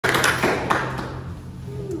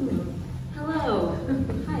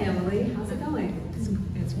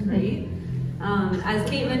As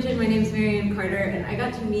Kate mentioned, my name is Marianne Carter, and I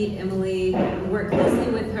got to meet Emily and work closely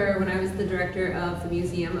with her when I was the director of the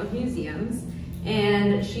Museum of Museums.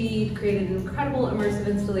 And she created an incredible immersive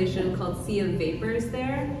installation called Sea of Vapors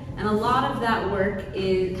there. And a lot of that work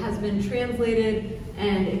has been translated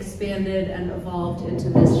and expanded and evolved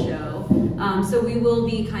into this show. So we will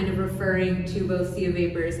be kind of referring to both Sea of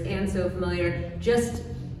Vapors and So Familiar, just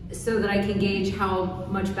so that I can gauge how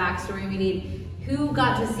much backstory we need. Who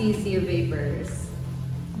got to see Sea of Vapors?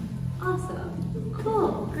 Awesome,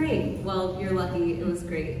 cool, great. Well, you're lucky, it was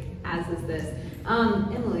great, as is this.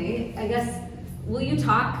 Emily, I guess, will you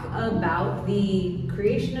talk about the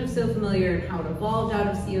creation of So Familiar and how it evolved out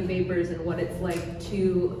of Sea of Vapors and what it's like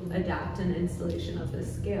to adapt an installation of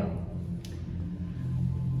this scale?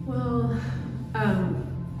 Well,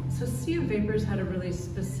 so Sea of Vapors had a really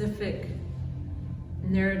specific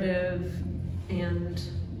narrative and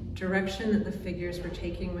direction that the figures were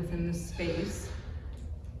taking within the space.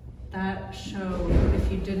 That show, if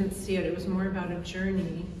you didn't see it, it was more about a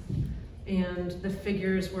journey, and the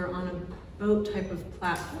figures were on a boat type of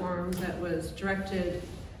platform that was directed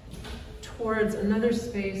towards another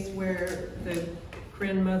space where the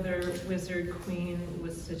grandmother wizard queen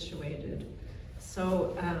was situated.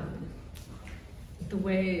 So the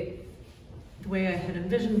way I had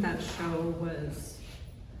envisioned that show was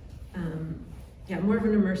more of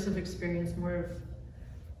an immersive experience, more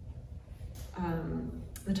of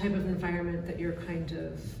the type of environment that you're kind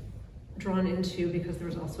of drawn into, because there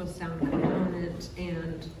was also a sound component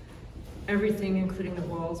and everything, including the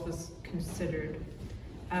walls, was considered.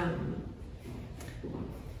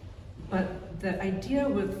 But the idea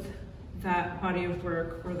with that body of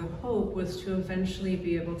work, or the hope, was to eventually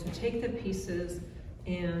be able to take the pieces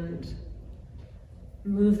and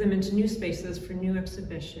move them into new spaces for new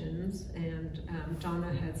exhibitions. And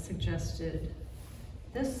Donna had suggested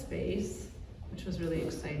this space, which was really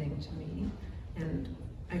exciting to me. And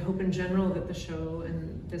I hope in general that the show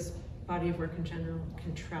and this body of work in general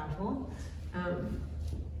can travel.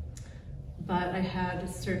 But I had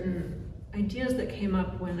certain ideas that came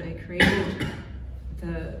up when I created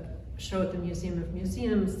the show at the Museum of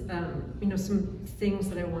Museums, some things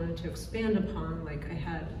that I wanted to expand upon. Like, I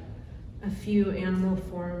had a few animal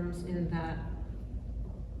forms in that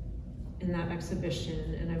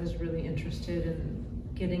exhibition, and I was really interested in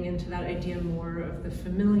getting into that idea more of the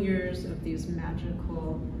familiars, of these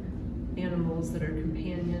magical animals that are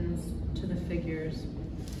companions to the figures.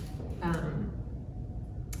 I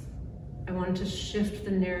wanted to shift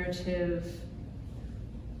the narrative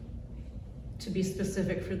to be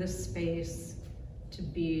specific for this space, to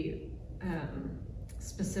be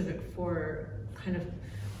specific for kind of,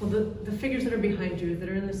 well, the figures that are behind you, that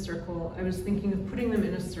are in the circle. I was thinking of putting them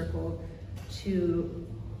in a circle to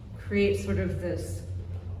create sort of this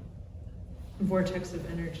vortex of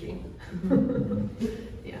energy.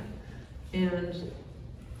 Yeah. And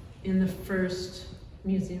in the first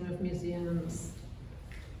Museum of Museums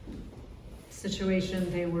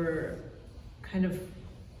situation, they were kind of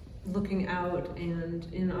looking out and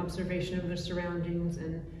in observation of their surroundings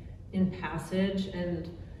and in passage,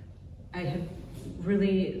 and I had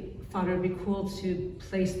really thought it would be cool to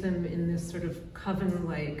place them in this sort of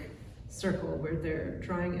coven-like circle where they're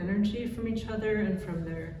drawing energy from each other and from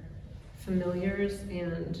their familiars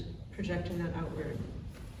and projecting that outward.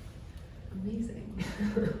 Amazing.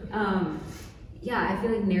 Yeah, I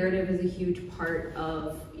feel like narrative is a huge part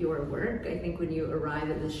of your work. I think when you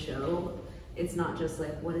arrive at this show, it's not just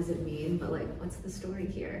like, what does it mean, but like, what's the story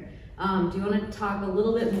here? Do you want to talk a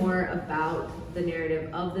little bit more about the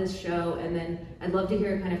narrative of this show? And then I'd love to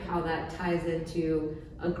hear kind of how that ties into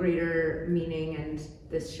a greater meaning and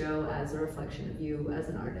this show as a reflection of you as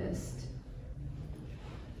an artist.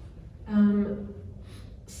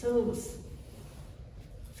 So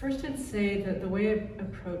first I'd say that the way I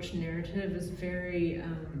approach narrative is very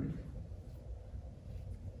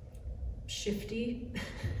shifty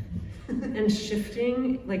and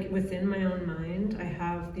shifting, like within my own mind. I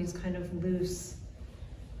have these kind of loose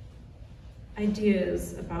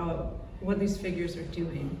ideas about what these figures are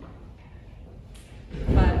doing,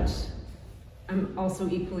 but I'm also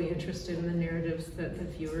equally interested in the narratives that the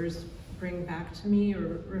viewers bring back to me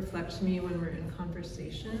or reflect to me when we're in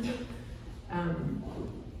conversation,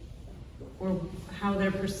 or how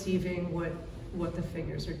they're perceiving what the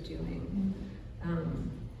figures are doing.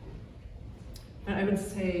 But I would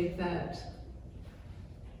say that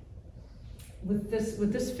with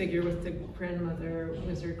this figure, with the grandmother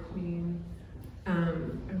wizard queen, I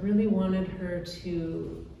really wanted her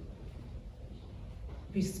to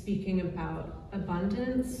be speaking about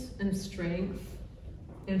abundance and strength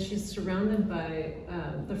And she's surrounded by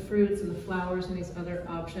the fruits and the flowers and these other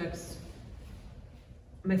objects.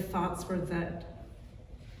 My thoughts were that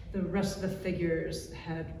the rest of the figures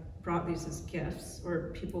had brought these as gifts,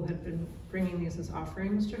 or people had been bringing these as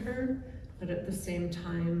offerings to her, but at the same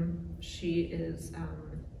time, she is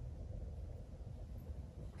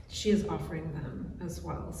offering them as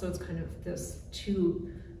well. So it's kind of this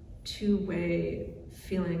two-way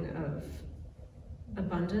feeling of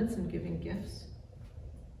abundance and giving gifts.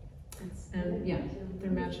 And yeah,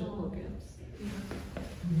 they're magical gifts.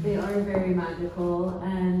 They are very magical,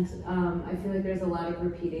 and I feel like there's a lot of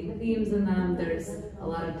repeating themes in them. There's a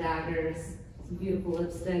lot of daggers, some beautiful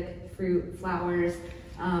lipstick, fruit, flowers.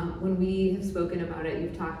 When we have spoken about it,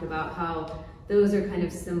 you've talked about how those are kind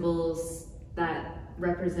of symbols that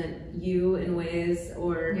represent you in ways,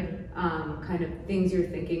 or kind of things you're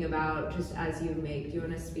thinking about just as you make. Do you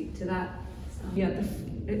want to speak to that? Yeah,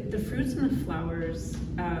 the fruits and the flowers,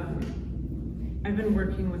 I've been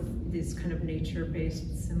working with these kind of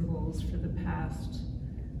nature-based symbols for the past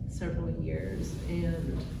several years,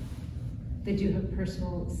 and they do have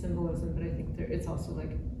personal symbolism, but I think it's also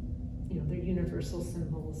like, you know, they're universal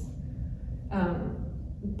symbols.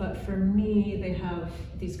 But for me, they have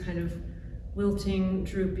these kind of wilting,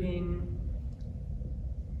 drooping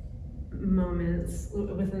moments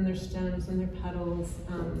within their stems and their petals,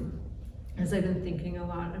 as I've been thinking a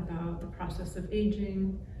lot about the process of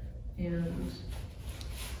aging and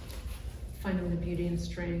finding the beauty and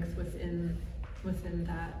strength within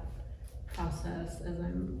that process as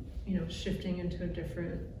I'm, you know, shifting into a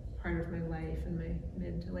different part of my life in my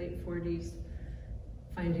mid to late 40s,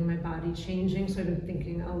 finding my body changing. So I've been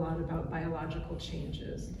thinking a lot about biological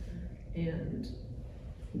changes and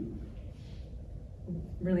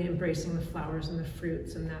really embracing the flowers and the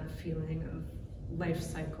fruits and that feeling of life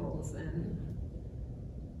cycles and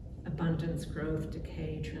abundance, growth,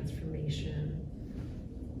 decay, transformation.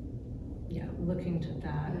 Yeah, looking to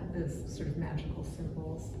that as sort of magical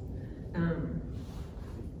symbols.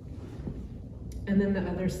 And then the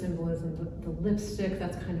other symbolism, the lipstick,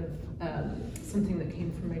 that's kind of something that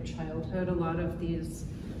came from my childhood. A lot of these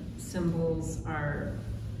symbols are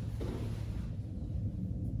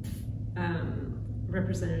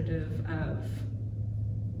representative of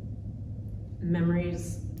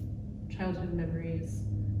memories, childhood memories,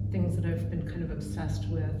 things that I've been kind of obsessed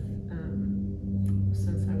with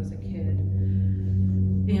since I was a kid.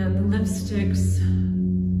 And the lipsticks,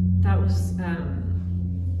 that was,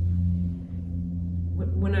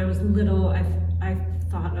 when I was little, I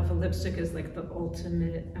thought of a lipstick as like the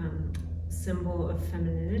ultimate symbol of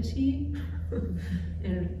femininity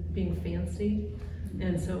and being fancy.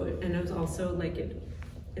 And so, and it was also like,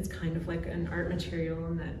 it's kind of like an art material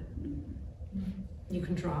in that you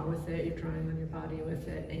can draw with it, you're drawing on your body with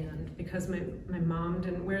it. And because my mom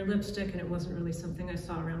didn't wear lipstick and it wasn't really something I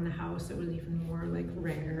saw around the house, it was even more like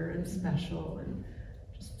rare and special and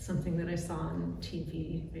just something that I saw on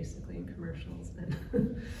TV, basically in commercials.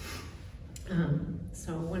 And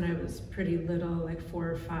so when I was pretty little, like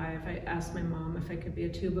 4 or 5, I asked my mom if I could be a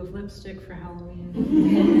tube of lipstick for Halloween.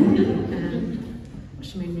 And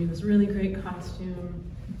she made me this really great costume.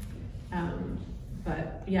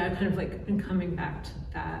 But yeah, I've kind of like been coming back to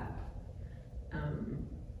that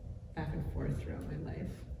back and forth throughout my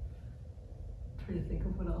life. I'm trying to think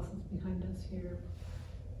of what else is behind us here.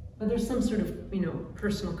 But there's some sort of, you know,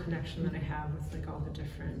 personal connection that I have with like all the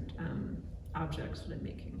different objects that I'm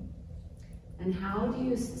making. And how do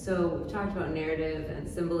you, so we've talked about narrative and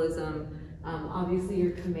symbolism. Obviously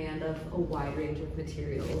your command of a wide range of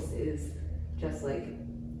materials is just like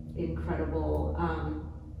incredible.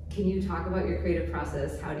 Can you talk about your creative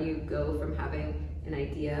process? How do you go from having an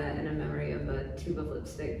idea and a memory of a tube of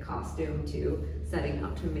lipstick costume to setting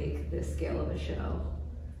up to make this scale of a show?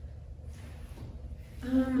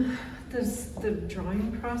 The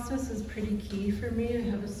drawing process is pretty key for me. I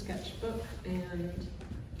have a sketchbook and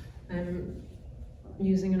I'm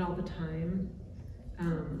using it all the time.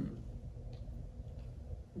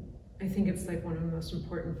 I think it's like one of the most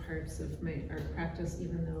important parts of my art practice,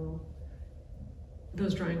 even though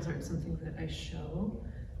those drawings aren't something that I show.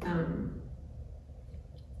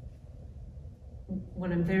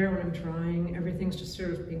 When I'm there, when I'm drawing, everything's just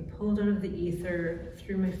sort of being pulled out of the ether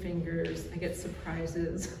through my fingers. I get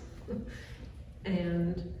surprises.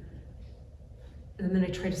 and then I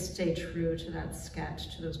try to stay true to that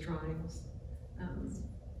sketch, to those drawings.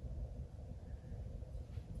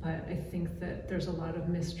 But I think that there's a lot of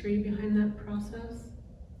mystery behind that process.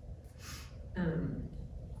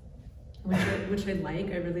 Which I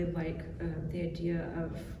like. I really like the idea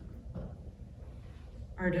of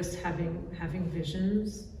artists having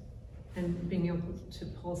visions and being able to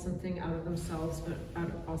pull something out of themselves, but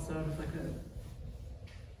also out of like a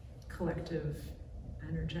collective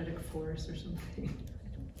energetic force or something.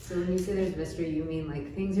 So when you say there's mystery, you mean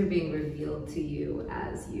like things are being revealed to you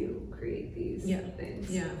as you create these things?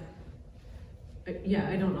 Yeah. Yeah,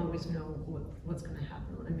 I don't always know what's going to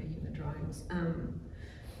happen when I'm making the drawings.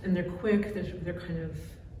 And they're quick, they're kind of,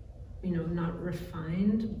 you know, not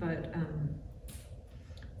refined, but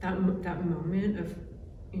that moment of,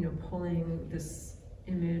 you know, pulling this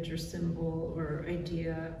image or symbol or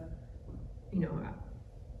idea, you know,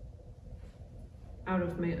 out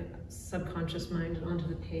of my subconscious mind and onto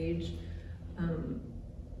the page,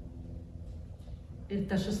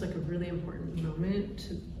 that's just like a really important moment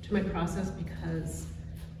to my process, because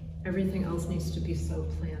everything else needs to be so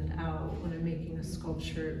planned out when I'm making a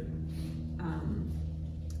sculpture.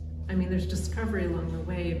 I mean, there's discovery along the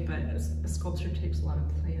way, but a sculpture takes a lot of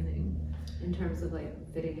planning. In terms of like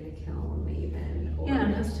fitting in a kiln even? Or yeah,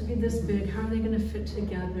 it has to be this big. How are they going to fit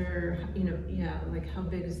together? You know, yeah, like how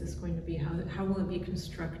big is this going to be? How will it be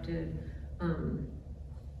constructed? You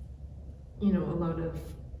know, a lot of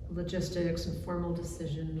logistics and formal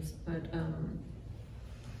decisions, but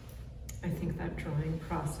I think that drawing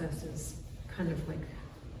process is kind of like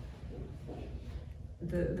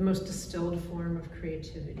the most distilled form of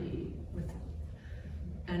creativity,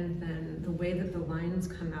 and then the way that the lines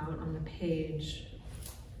come out on the page,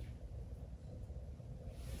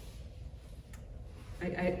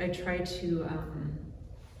 I try to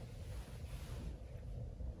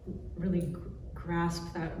really grasp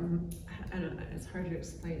that. I don't know, it's hard to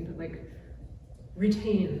explain, but like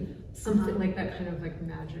retain something like that kind of like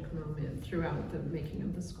magic moment throughout the making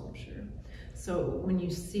of the sculpture. So when you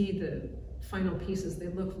see the final pieces, they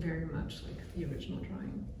look very much like the original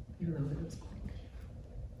drawing, even though it's quick.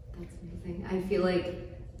 That's amazing. I feel like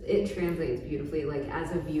it translates beautifully. Like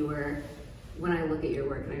as a viewer, when I look at your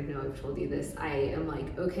work, and I know I've told you this, I am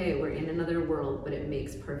like, okay, we're in another world, but it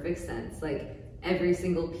makes perfect sense. Like every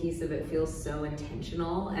single piece of it feels so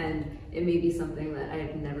intentional, and it may be something that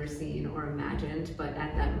I've never seen or imagined, but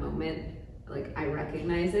at that moment, like I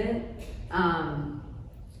recognize it.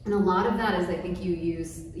 And a lot of that is, I think you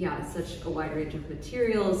use, such a wide range of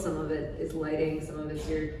materials. Some of it is lighting, some of it's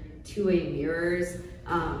your two-way mirrors,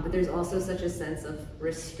 but there's also such a sense of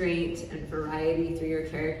restraint and variety through your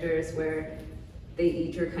characters, where they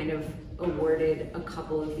each are kind of awarded a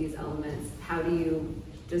couple of these elements. How do you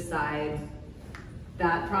decide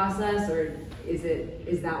that process, or is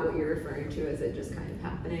that what you're referring to? Is it just kind of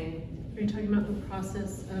happening? Are you talking about the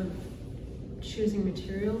process of choosing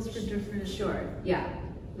materials for different? Sure, yeah.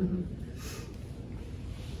 Mm-hmm.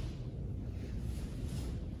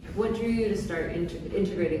 What drew you to start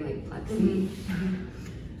integrating like plexi?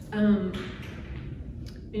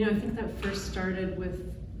 You know, I think that first started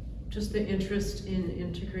with just the interest in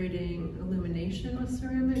integrating illumination with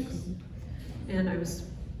ceramics, and I was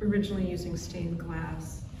originally using stained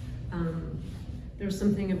glass. There was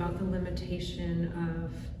something about the limitation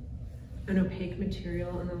of an opaque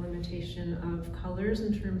material and the limitation of colors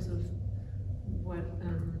in terms of what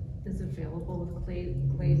is available with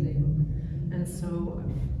glazing. And so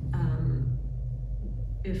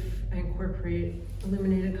if I incorporate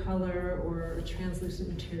illuminated color or a translucent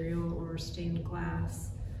material or stained glass,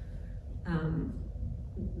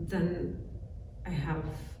 then I have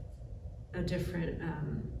a different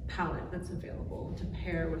palette that's available to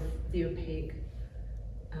pair with the opaque,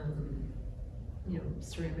 you know,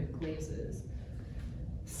 ceramic glazes.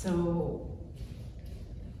 So,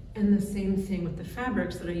 and the same thing with the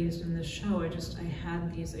fabrics that I used in this show. I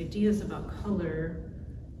had these ideas about color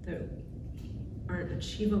that aren't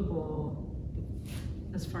achievable,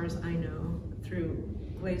 as far as I know, through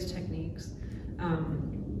glaze techniques.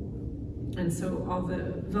 And so all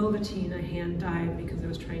the velveteen I hand dyed because I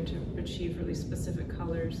was trying to achieve really specific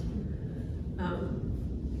colors.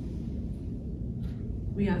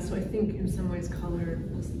 Yeah, so I think in some ways color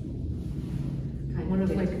was Kind one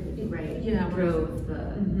of like, right? Yeah, Drove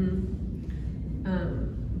the.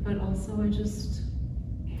 But also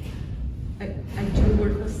I do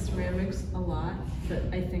work with ceramics a lot, but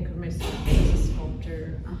I think of myself as a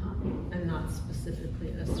sculptor and not specifically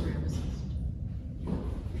a ceramicist.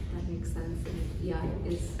 That makes sense. And yeah,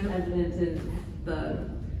 it's evident in the,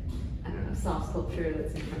 I don't know, soft sculpture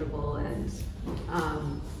that's incredible. And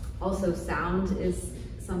also sound is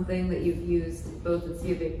something that you've used both at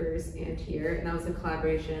Sea of Vapors and here. And that was a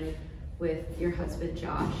collaboration with your husband,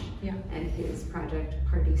 Josh, and his project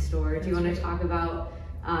Party Store. Do you want to talk about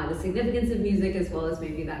the significance of music as well as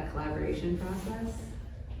maybe that collaboration process?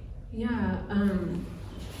 Yeah,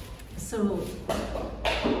 so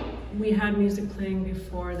we had music playing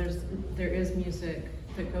before. There is music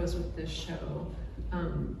that goes with this show.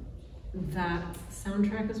 That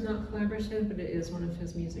soundtrack is not collaborative, but it is one of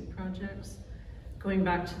his music projects. Going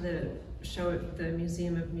back to the show at the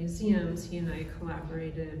Museum of Museums, he and I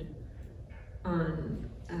collaborated on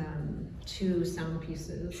 2 sound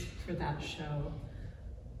pieces for that show.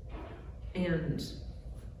 And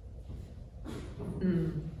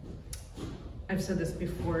I've said this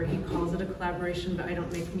before, he calls it a collaboration, but I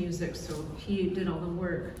don't make music, so he did all the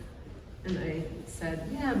work. And I said,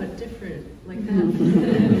 yeah, but different, like that.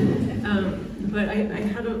 But I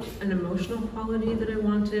had an emotional quality that I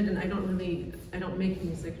wanted, and I don't make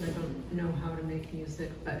music, and I don't know how to make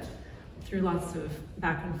music, but through lots of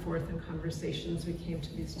back and forth and conversations, we came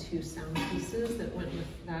to these 2 sound pieces that went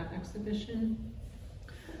with that exhibition.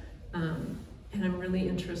 And I'm really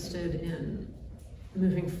interested in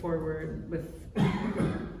moving forward with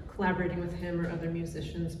collaborating with him or other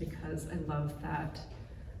musicians, because I love that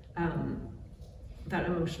that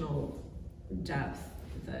emotional depth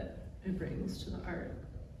that it brings to the art.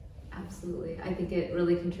 Absolutely. I think it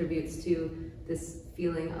really contributes to this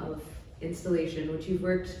feeling of installation, which you've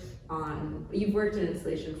worked in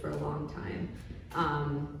installation for a long time.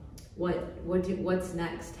 What's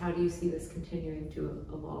next? How do you see this continuing to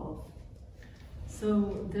evolve?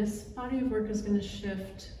 So this body of work is going to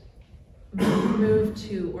shift, move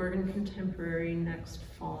to Oregon Contemporary next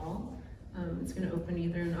fall. It's going to open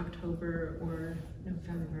either in October or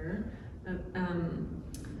November.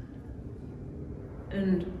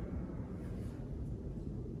 And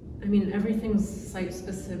I mean, everything's site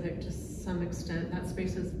specific to some extent. That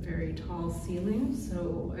space is very tall ceilings,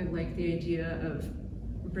 so I like the idea of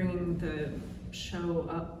bringing the show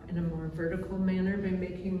up in a more vertical manner by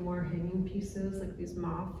making more hanging pieces, like these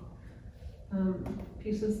moth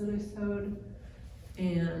pieces that I sewed.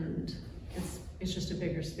 And it's just a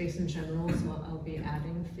bigger space in general, so I'll be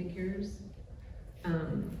adding figures.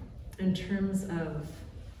 In terms of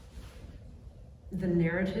the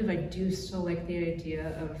narrative, I do still like the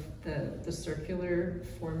idea of the circular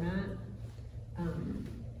format,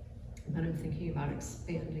 but I'm thinking about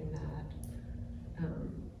expanding that,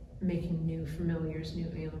 making new familiars, new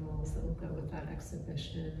animals that will go with that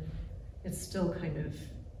exhibition. It's still kind of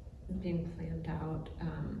being planned out,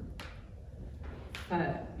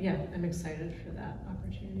 but yeah, I'm excited for that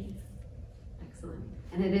opportunity. Excellent.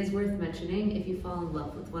 And it is worth mentioning, if you fall in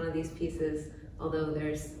love with one of these pieces, although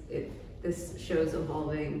this show's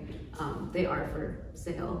evolving, they are for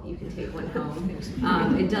sale. You can take one home.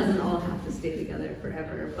 It doesn't all have to stay together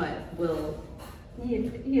forever, but will.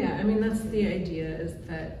 Yeah, I mean, that's the idea, is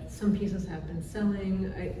that some pieces have been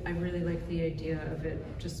selling. I really like the idea of it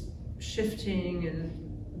just shifting and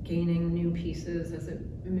gaining new pieces as it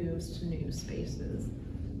moves to new spaces.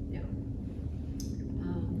 Yeah.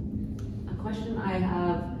 A question I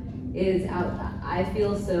have is, I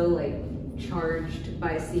feel so like charged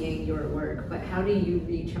by seeing your work, but how do you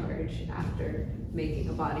recharge after making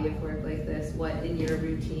a body of work like this? What in your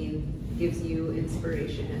routine gives you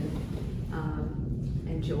inspiration,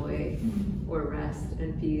 and joy, or rest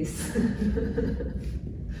and peace?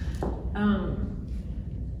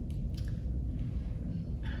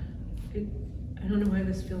 I don't know why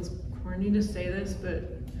this feels corny to say this,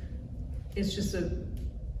 but it's just a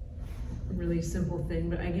really simple thing,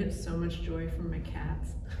 but I get so much joy from my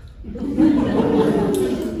cats. And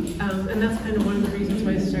that's kind of one of the reasons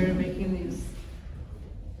why I started making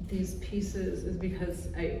these pieces, is because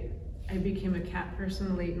I became a cat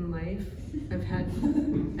person late in life. I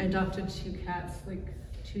adopted 2 cats like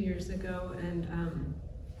 2 years ago, and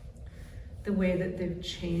the way that they've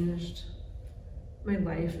changed my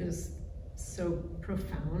life is so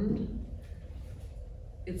profound.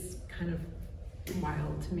 It's kind of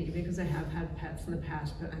wild to me, because I have had pets in the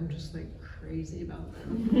past, but I'm just like crazy about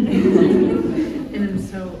them. And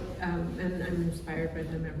so, and I'm inspired by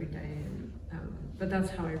them every day. And, but that's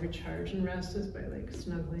how I recharge and rest, is by like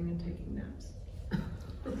snuggling and taking naps.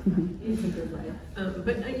 It's a good life.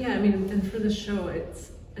 But yeah, I mean, and for the show, I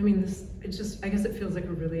guess it feels like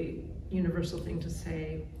a really universal thing to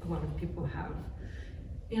say. A lot of people have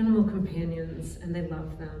animal companions and they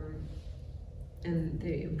love them and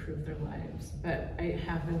they improve their lives. But I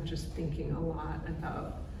have been just thinking a lot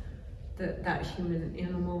about that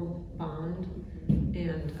human-animal bond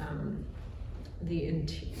and the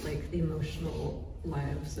emotional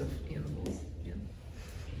lives of animals. Yeah.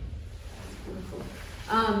 Wonderful.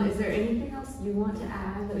 Is there anything else you want to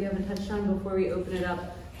add that we haven't touched on before we open it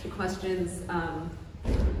up to questions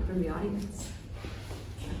from the audience?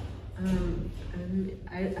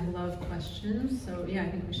 I love questions, so yeah, I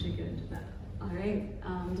think we should get into that. All right.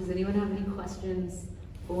 Does anyone have any questions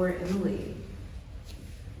for Emily.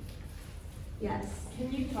 Yes.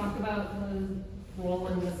 Can you talk about the role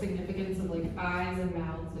and the significance of like eyes and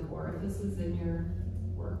mouths and orifices in your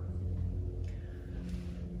work?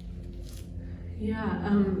 Yeah,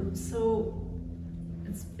 so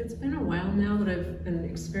it's been a while now that I've been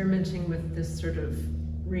experimenting with this sort of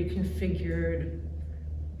reconfigured,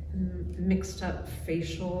 mixed up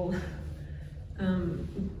facial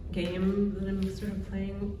game that I'm sort of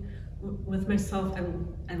playing with myself.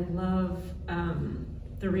 I love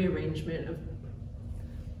the rearrangement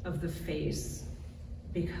of the face,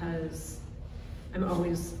 because I'm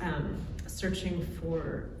always searching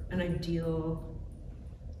for an ideal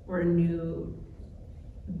or a new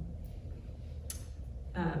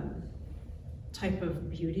type of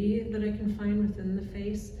beauty that I can find within the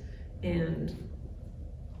face, and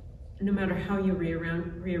no matter how you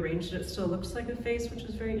rearrange it, it still looks like a face, which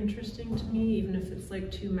is very interesting to me, even if it's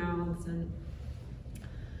like two mouths. And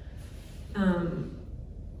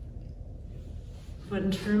but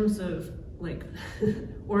in terms of like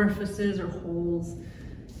orifices or holes,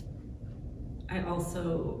 I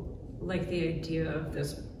also like the idea of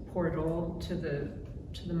this portal to the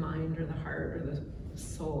mind or the heart or the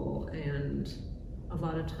soul, and a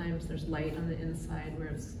lot of times there's light on the inside where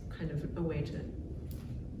it's kind of a way to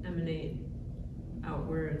emanate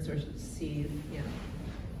outwards or see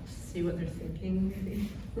what they're thinking, maybe.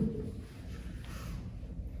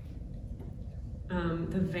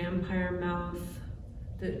 The vampire mouth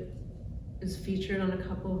that is featured on a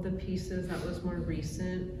couple of the pieces, that was more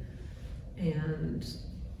recent, and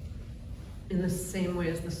in the same way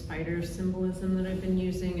as the spider symbolism that I've been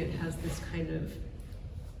using, it has this kind of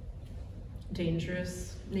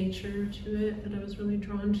dangerous nature to it that I was really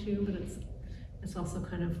drawn to, but it's also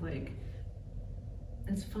kind of like,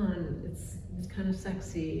 it's fun, it's kind of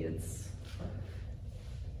sexy, it's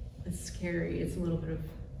scary, it's a little bit of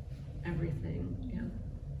everything, yeah.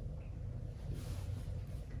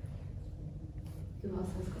 Who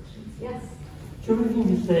else has questions? Yes. Is there anything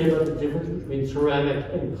to say about the difference between ceramic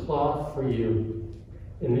and cloth for you?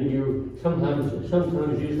 In that you sometimes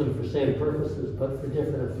use them for same purposes, but for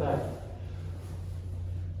different effect.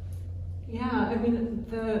 Yeah, I mean,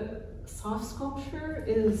 the soft sculpture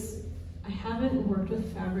is, I haven't worked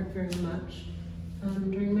with fabric very much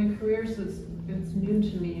during my career, so it's new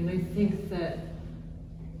to me, and I think that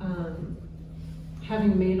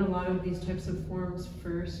having made a lot of these types of forms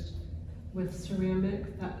first with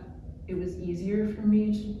ceramic, that it was easier for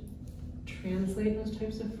me to translate those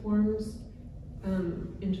types of forms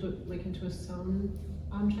into a sewn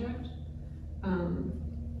object.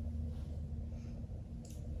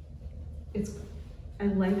 I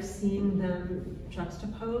like seeing them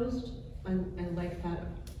juxtaposed. I like that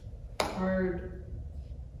hard,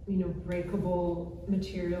 breakable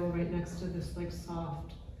material right next to this like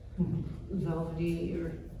soft, velvety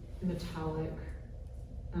or metallic.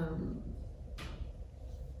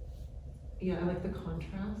 Yeah, I like the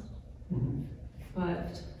contrast. Mm-hmm.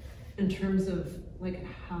 But in terms of like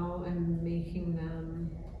how I'm making them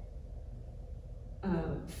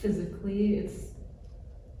physically,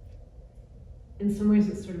 in some ways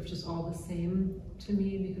it's sort of just all the same to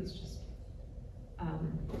me, because just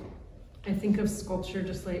I think of sculpture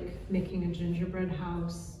just like making a gingerbread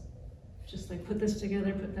house, just like put this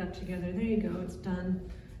together, put that together, there you go, it's done.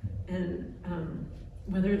 And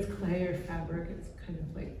whether it's clay or fabric, it's kind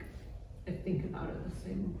of like, I think about it the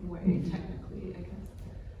same way, technically, I guess.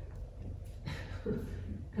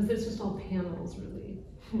 Because it's just all panels, really.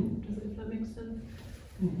 If that makes sense?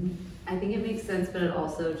 I think it makes sense, but it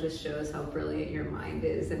also just shows how brilliant your mind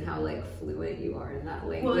is and how like fluent you are in that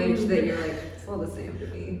language, that you're like, it's all the same to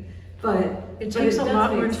me. But it takes a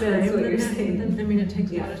lot more time what you're saying. It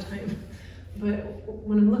takes a lot of time. But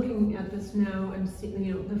when I'm looking at this now, I'm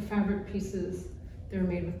seeing, the fabric pieces, they're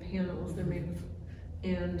made with panels,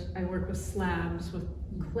 and I work with slabs with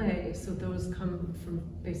clay, so those come from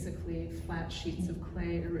basically flat sheets of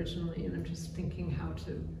clay originally, and I'm just thinking how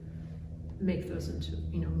to make those into,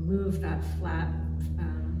 move that flat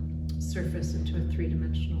surface into a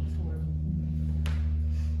three-dimensional form.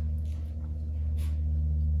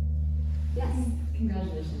 Yes.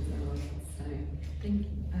 Congratulations, Emily. It's stunning. Thank you.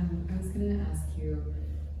 I was going to ask you,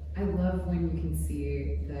 I love when you can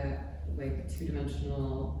see the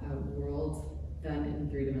two-dimensional world done in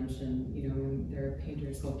three-dimension, when there are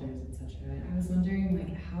painters, sculptors, etc. I was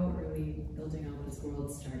wondering how early building out this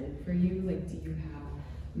world started for you. Do you have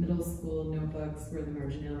middle school notebooks where the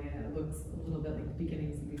marginalia looks a little bit like the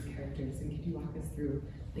beginnings of these characters, and could you walk us through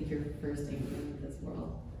your first inkling of this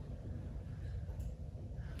world?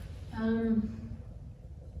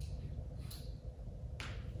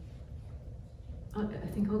 I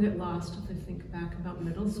think I'll get lost if I think back about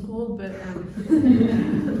middle school, but I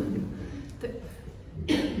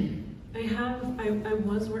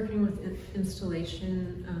was working with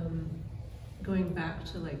installation going back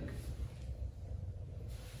to like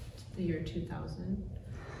the year 2000.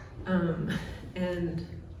 And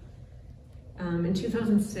in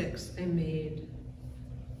 2006, I made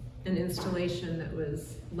an installation that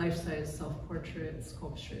was life-size self-portrait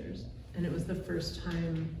sculptures. And it was the first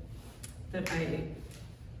time that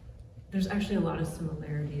there's actually a lot of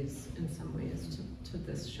similarities in some ways to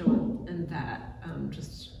this show, and that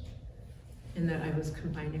just in that I was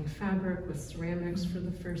combining fabric with ceramics for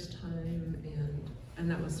the first time, and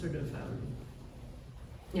that was sort of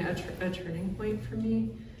yeah, a turning point for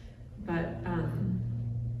me. But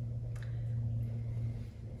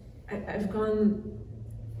I've gone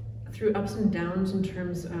through ups and downs in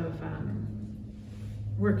terms of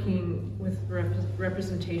working with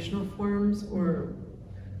representational forms, or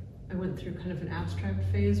I went through kind of an abstract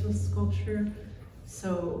phase with sculpture.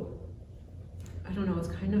 So I don't know, it's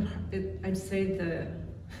kind of, I'd say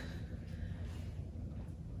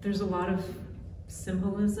there's a lot of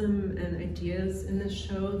symbolism and ideas in this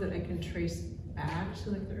show that I can trace back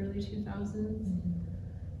to like the early 2000s.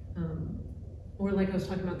 Or like I was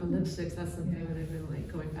talking about the lipsticks, that's something that I've been like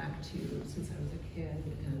going back to since I was a kid,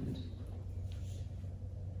 and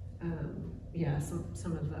yeah,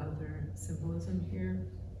 some of the other symbolism here.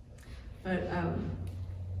 But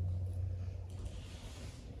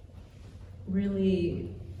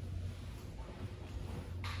really,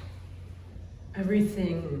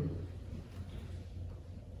 everything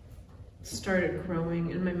started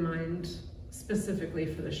growing in my mind specifically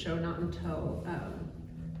for the show, not until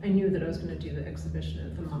I knew that I was going to do the exhibition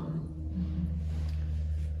at the MOM.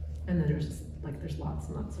 And then there's lots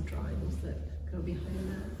and lots of drawings that go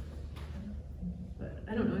behind that. But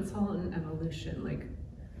I don't know, it's all an evolution. Like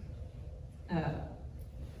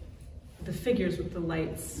the figures with the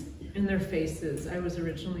lights in their faces, I was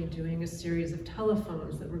originally doing a series of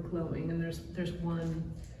telephones that were glowing, and there's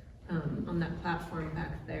one on that platform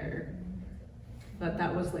back there. But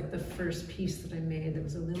that was like the first piece that I made that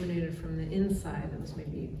was illuminated from the inside. That was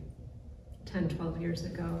maybe 10, 12 years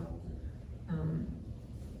ago.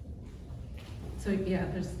 So yeah,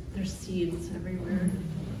 there's seeds everywhere.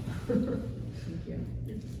 Thank you.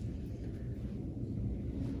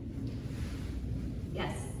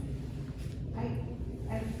 Yes.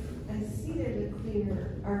 I see there's a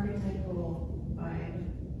clear archetypal vibe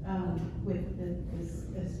with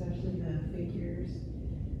especially the figures,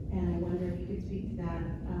 and I wonder if you could speak to that.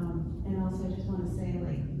 And also, I just want to say,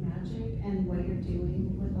 like, magic and what you're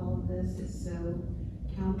doing with all of this is so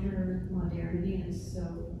counter modernity and it's so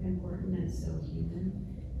important and so human.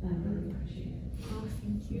 And I really appreciate it. Oh,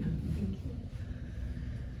 thank you. Thank you.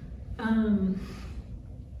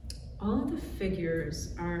 All of the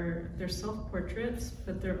figures they're self-portraits,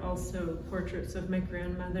 but they're also portraits of my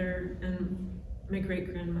grandmother and my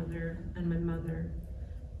great-grandmother and my mother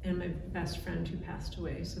and my best friend who passed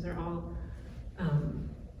away. So they're all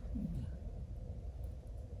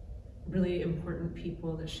really important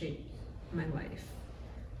people that shaped my life,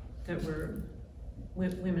 that were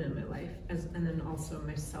women in my life, and then also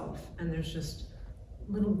myself. And there's just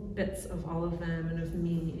little bits of all of them and of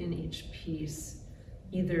me in each piece,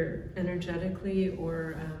 either energetically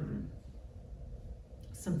or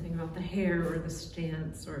something about the hair or the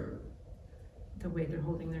stance or the way they're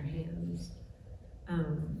holding their hands.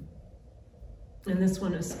 And this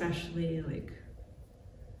one especially, like,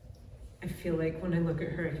 I feel like when I look at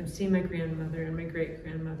her, I can see my grandmother and my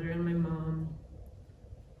great-grandmother and my mom.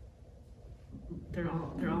 They're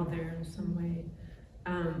all there in some way.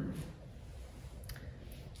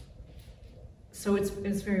 So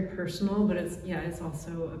it's very personal, but it's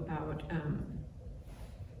also about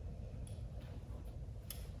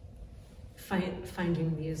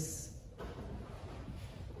finding these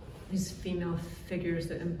female figures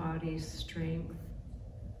that embody strength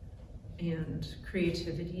and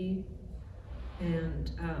creativity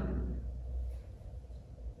and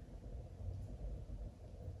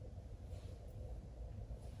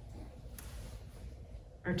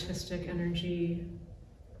artistic energy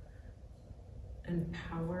and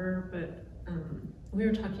power. But we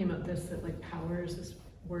were talking about this, that like power is this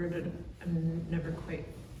word that I'm never quite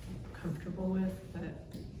comfortable with, but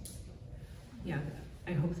yeah,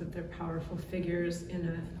 I hope that they're powerful figures in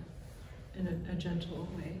a gentle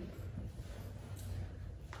way.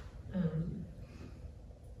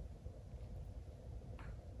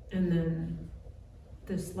 And then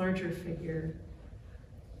this larger figure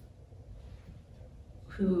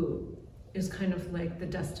who is kind of like the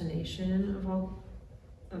destination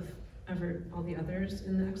of all the others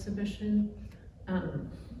in the exhibition.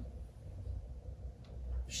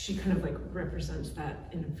 She kind of like represents that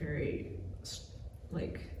in a very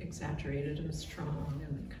like exaggerated and strong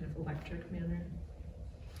and kind of electric manner.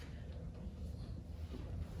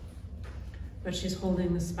 But she's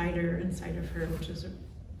holding the spider inside of her, which is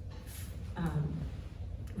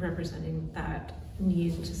representing that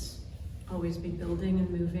need to always be building and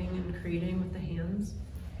moving and creating with the hands.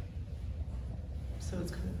 So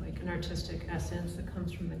it's kind of like an artistic essence that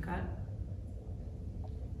comes from the gut.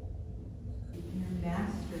 Your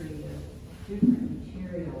mastery of different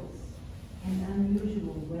materials and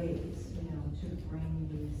unusual ways, you know, to bring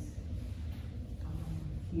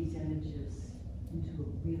these images into a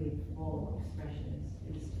really full expression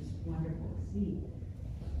is just wonderful to see.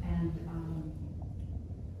 And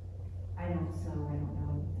I don't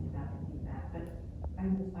know anything about any of that, but I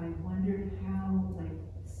wondered how, like,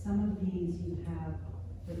 some of these you have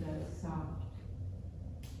for the soft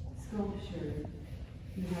sculpture,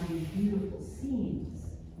 you have these beautiful scenes,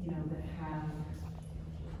 you know, that have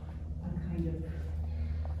a kind of,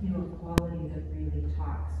 you know, a quality that really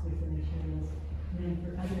talks with the materials. And then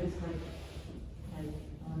for others, like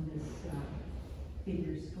on this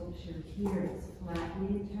figure sculpture here, it's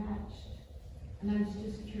flatly attached. And I was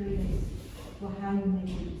just curious, well, how you make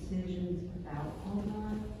your decisions about all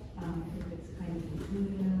that, if it's kind of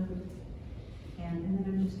intuitive. And then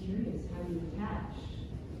I'm just curious how you attach.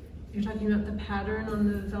 You're talking about the pattern on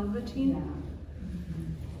the velveteen?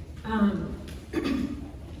 Yeah.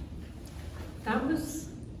 That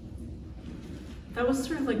was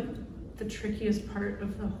sort of like the trickiest part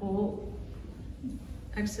of the whole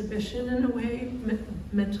exhibition in a way,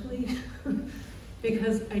 mentally,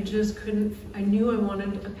 because I just couldn't, I knew I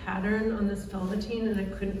wanted a pattern on this velveteen and I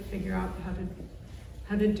couldn't figure out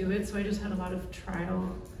how to do it, so I just had a lot of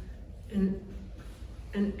trial and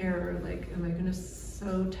error, like, am I gonna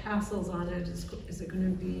sew tassels on it? Is it gonna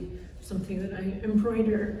be something that I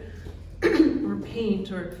embroider or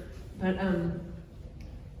paint, but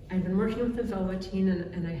I've been working with the velveteen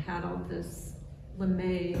and I had all this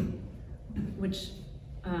lame, which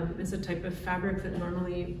is a type of fabric that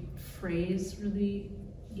normally frays really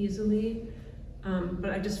easily,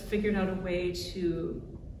 but I just figured out a way to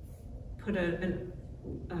put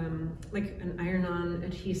like an iron-on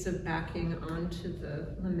adhesive backing onto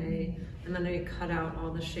the lame, and then I cut out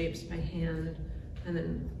all the shapes by hand, and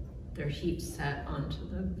then they're heat set onto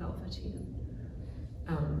the velveteen.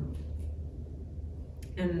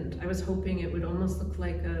 And I was hoping it would almost look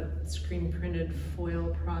like a screen printed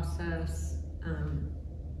foil process.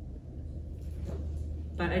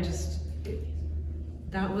 But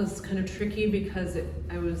that was kind of tricky because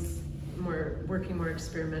I was working more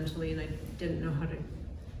experimentally and I didn't know how to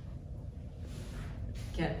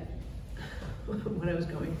get what I was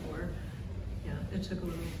going for. Yeah, it took a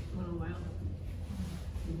little while.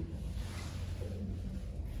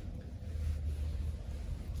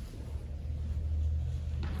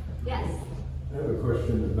 Yes. I have a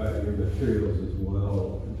question about your materials as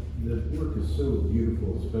well. The work is so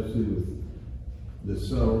beautiful, especially with the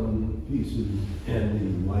sewn pieces and the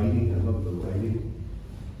lighting. I love the lighting.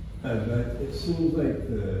 But it seems like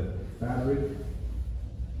the fabric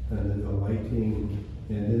and then the lighting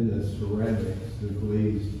and then the ceramics, the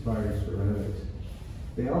glazed fire ceramics,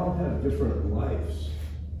 they all have different lives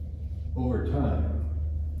over time.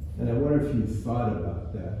 And I wonder if you thought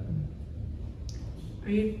about that. Are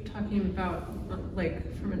you talking about, like,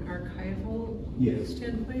 from an archival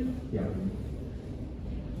standpoint? Yeah.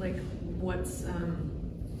 Like, what's,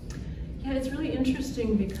 yeah, it's really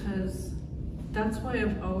interesting because that's why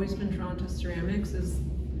I've always been drawn to ceramics, is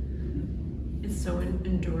it's so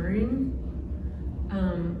enduring.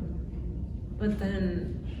 But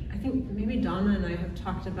then I think maybe Donna and I have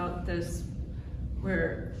talked about this,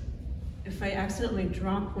 where if I accidentally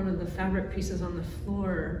drop one of the fabric pieces on the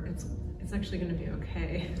floor, it's actually going to be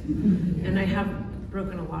okay. And I have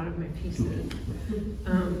broken a lot of my pieces.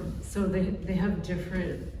 So they have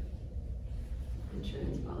different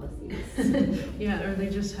insurance policies. yeah, or they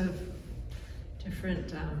just have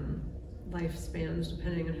different lifespans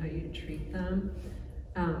depending on how you treat them.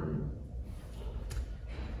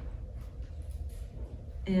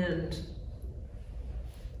 And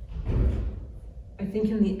I think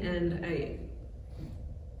in the end,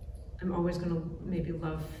 I'm always going to maybe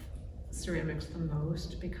love ceramics the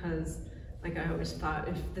most, because, like, I always thought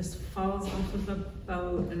if this falls off of a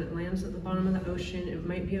boat and it lands at the bottom of the ocean, it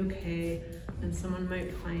might be okay, and someone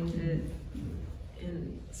might find it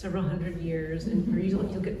in several hundred years, or you'll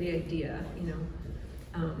get the idea, you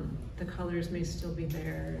know. The colors may still be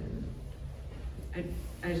there, and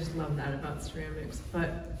I just love that about ceramics.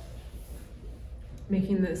 But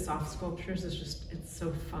making the soft sculptures is just, it's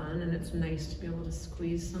so fun, and it's nice to be able to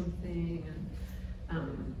squeeze something.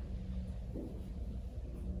 And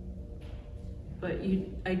but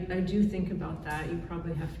I do think about that. You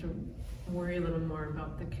probably have to worry a little more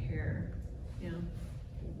about the care. Yeah.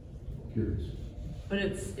 Curious. But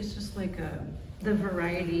it's just like the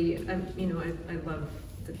variety. You know, I love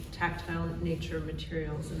the tactile nature of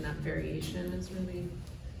materials, and that variation is really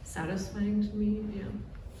satisfying to me. Yeah.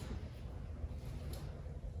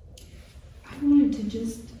 I wanted to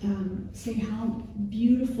just say how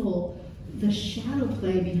beautiful the shadow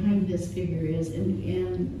play behind this figure is,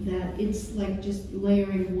 and that it's like just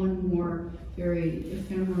layering one more very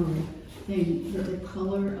ephemeral thing, that the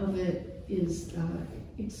color of it is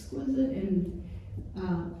exquisite. And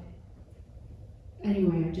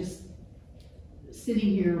anyway, I just sitting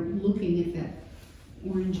here looking at that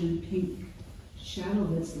orange and pink shadow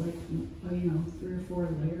that's like, you know, 3 or 4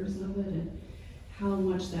 layers of it, and how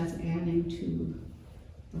much that's adding to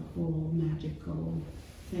the whole magical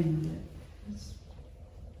thing of it. It's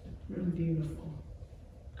really beautiful.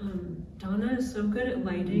 Donna is so good at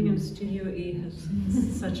lighting, and Studio E has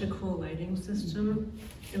such a cool lighting system.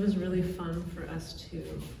 It was really fun for us to,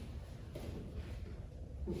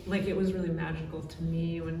 like, it was really magical to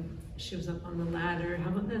me when she was up on the ladder. How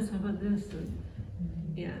about this? How about this? And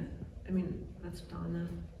yeah, I mean, that's Donna.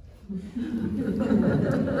 You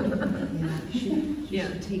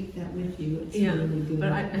should take that with you. It's yeah, really good.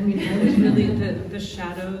 But I mean, I was really the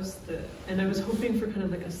shadows, and I was hoping for kind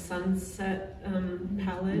of like a sunset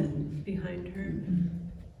palette behind her.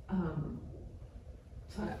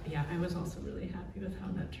 So yeah, I was also really happy with how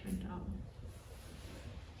that turned out.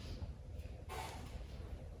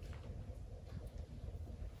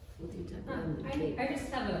 I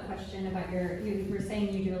just have a question about you were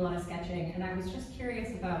saying you do a lot of sketching, and I was just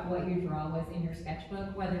curious about what you draw with in your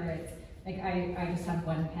sketchbook, whether it's, like, I just have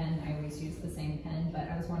one pen, I always use the same pen, but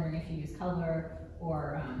I was wondering if you use color,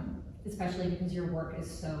 or especially because your work is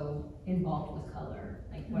so involved with color,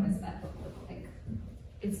 like what does that book look like?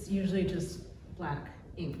 It's usually just black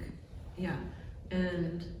ink, yeah.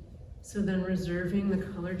 And so then reserving the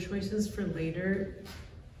color choices for later,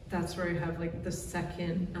 that's where I have like the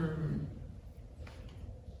second,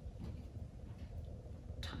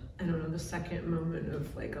 I don't know, the second moment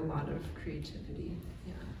of like a lot of creativity,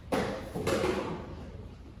 yeah.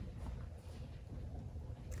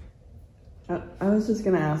 I was just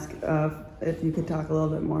gonna ask if you could talk a little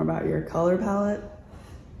bit more about your color palette,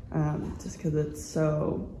 just because it's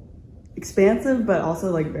so expansive, but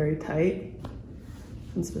also like very tight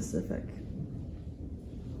and specific.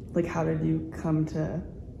 Like, how did you come to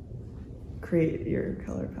create your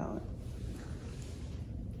color palette?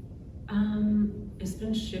 It's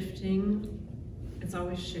been shifting. It's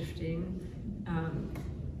always shifting.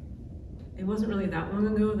 It wasn't really that long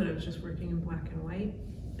ago that I was just working in black and white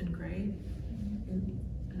and gray. I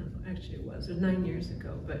don't know, actually it was 9 years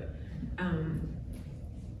ago, but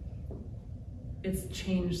it's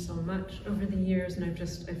changed so much over the years, and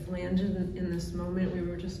I've landed in this moment. We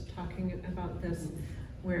were just talking about this,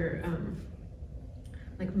 where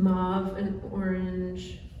like mauve and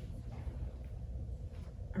orange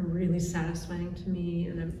are really satisfying to me,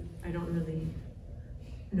 and I don't really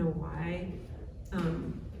know why.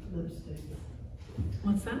 Lipstick.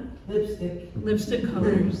 What's that? Lipstick. Lipstick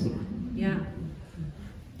colors. Yeah.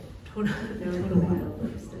 Totally. Wild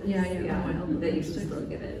lipstick. Yeah, wild that you lipstick. just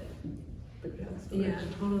look at it. Yeah,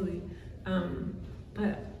 totally.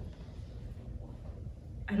 But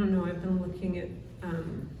I don't know, I've been looking at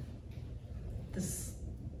this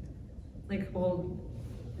like old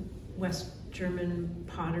West German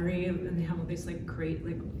pottery, and they have all these like great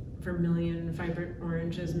like vermilion, vibrant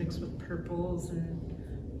oranges mixed with purples, and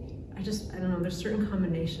I don't know, there's certain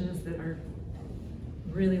combinations that are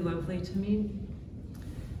really lovely to me,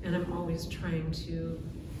 and I'm always trying to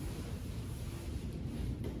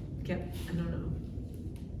get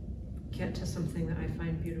to something that I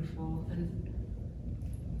find beautiful, and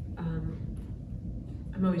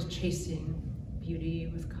I'm always chasing beauty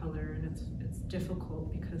with color, and it's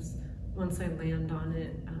difficult because once I land on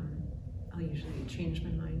it, I'll usually change my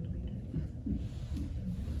mind later.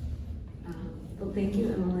 Well, thank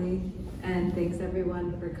you, Emily, and thanks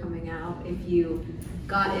everyone for coming out. If you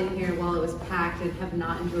got in here while it was packed and have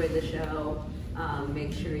not enjoyed the show,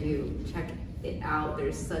 make sure you check it out.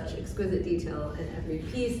 There's such exquisite detail in every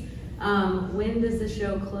piece. When does the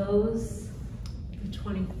show close? The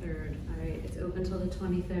 23rd. All right, it's open till the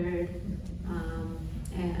 23rd.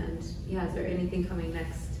 And yeah, is there anything coming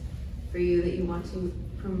next for you that you want to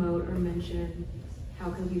promote or mention? How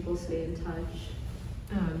can people stay in touch?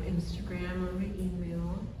 Instagram or my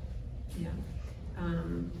email. Yeah.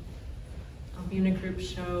 I'll be in a group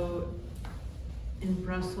show in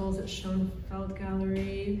Brussels at Schoenfeld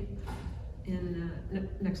Gallery in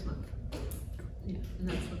next month. Yeah, and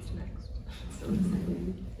that's what's next. So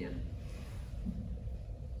exciting. Yeah.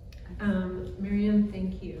 Marianne,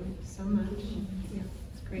 thank you so much. Yeah,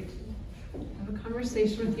 it's great to have a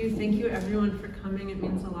conversation with you. Thank you everyone for coming. It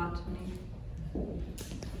means a lot to me.